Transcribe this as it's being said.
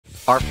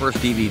Our first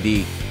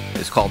DVD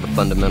is called The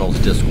Fundamentals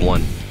Disc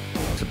 1.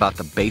 It's about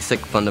the basic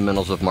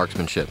fundamentals of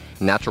marksmanship: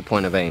 natural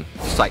point of aim,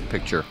 sight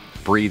picture,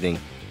 breathing,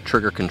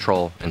 trigger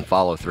control, and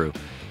follow through.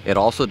 It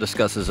also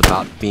discusses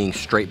about being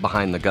straight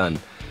behind the gun.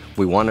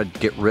 We want to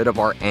get rid of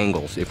our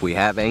angles. If we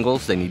have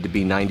angles, they need to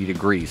be 90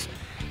 degrees.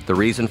 The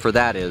reason for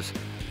that is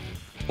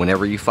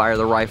whenever you fire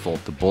the rifle,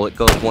 the bullet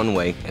goes one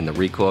way and the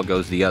recoil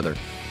goes the other.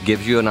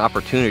 Gives you an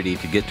opportunity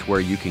to get to where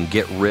you can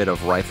get rid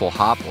of rifle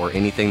hop or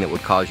anything that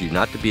would cause you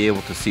not to be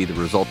able to see the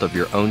result of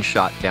your own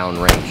shot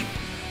downrange.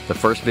 The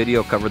first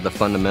video covered the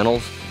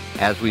fundamentals.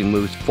 As we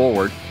move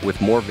forward with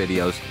more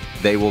videos,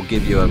 they will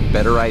give you a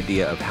better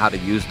idea of how to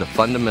use the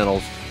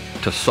fundamentals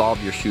to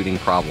solve your shooting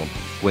problem.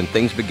 When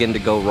things begin to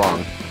go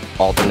wrong,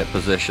 alternate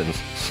positions,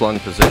 slung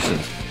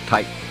positions,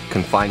 tight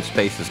confined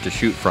spaces to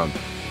shoot from.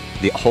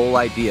 The whole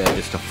idea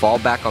is to fall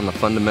back on the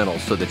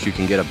fundamentals so that you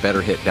can get a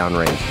better hit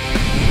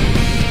downrange.